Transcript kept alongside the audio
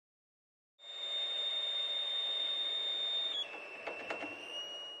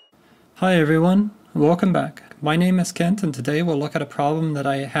Hi everyone, welcome back. My name is Kent and today we'll look at a problem that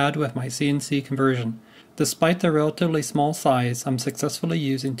I had with my CNC conversion. Despite the relatively small size, I'm successfully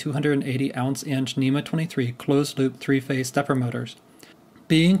using 280 ounce-inch NEMA 23 closed-loop 3-phase stepper motors.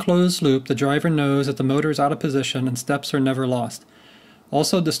 Being closed-loop, the driver knows that the motor is out of position and steps are never lost.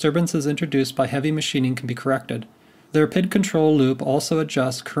 Also, disturbances introduced by heavy machining can be corrected. The rapid control loop also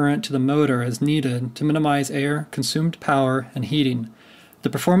adjusts current to the motor as needed to minimize air, consumed power, and heating. The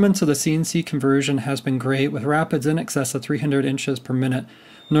performance of the CNC conversion has been great with rapids in excess of 300 inches per minute.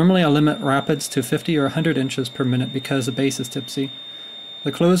 Normally I limit rapids to 50 or 100 inches per minute because the base is tipsy.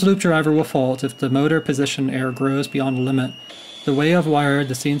 The closed loop driver will fault if the motor position error grows beyond a limit. The way I've wired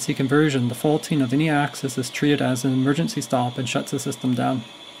the CNC conversion, the faulting of any axis is treated as an emergency stop and shuts the system down.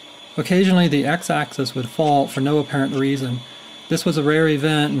 Occasionally the X-axis would fault for no apparent reason. This was a rare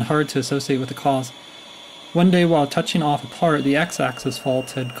event and hard to associate with the cause. One day while touching off a part, the X-axis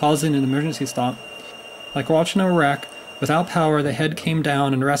faulted, causing an emergency stop. Like watching a wreck, without power the head came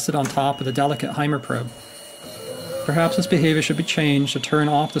down and rested on top of the delicate Haimer probe. Perhaps this behavior should be changed to turn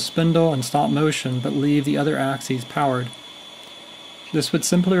off the spindle and stop motion but leave the other axes powered. This would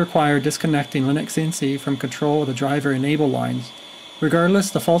simply require disconnecting Linux CNC from control of the driver enable lines. Regardless,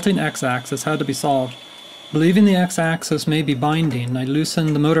 the faulting X-axis had to be solved. Believing the X-axis may be binding, I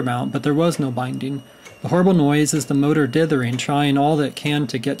loosened the motor mount, but there was no binding. The horrible noise is the motor dithering, trying all that it can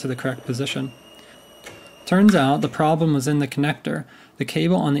to get to the correct position. Turns out the problem was in the connector. The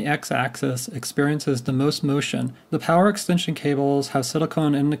cable on the X-axis experiences the most motion. The power extension cables have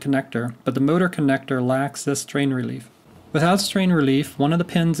silicone in the connector, but the motor connector lacks this strain relief. Without strain relief, one of the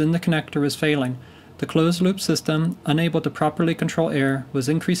pins in the connector was failing. The closed-loop system, unable to properly control air, was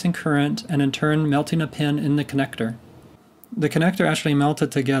increasing current and in turn melting a pin in the connector. The connector actually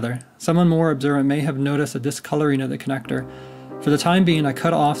melted together. Someone more observant may have noticed a discoloring of the connector. For the time being, I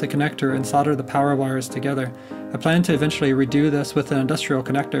cut off the connector and soldered the power wires together. I plan to eventually redo this with an industrial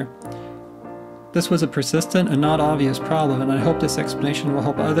connector. This was a persistent and not obvious problem, and I hope this explanation will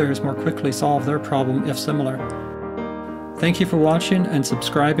help others more quickly solve their problem if similar. Thank you for watching and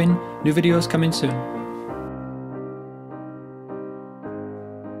subscribing. New videos coming soon.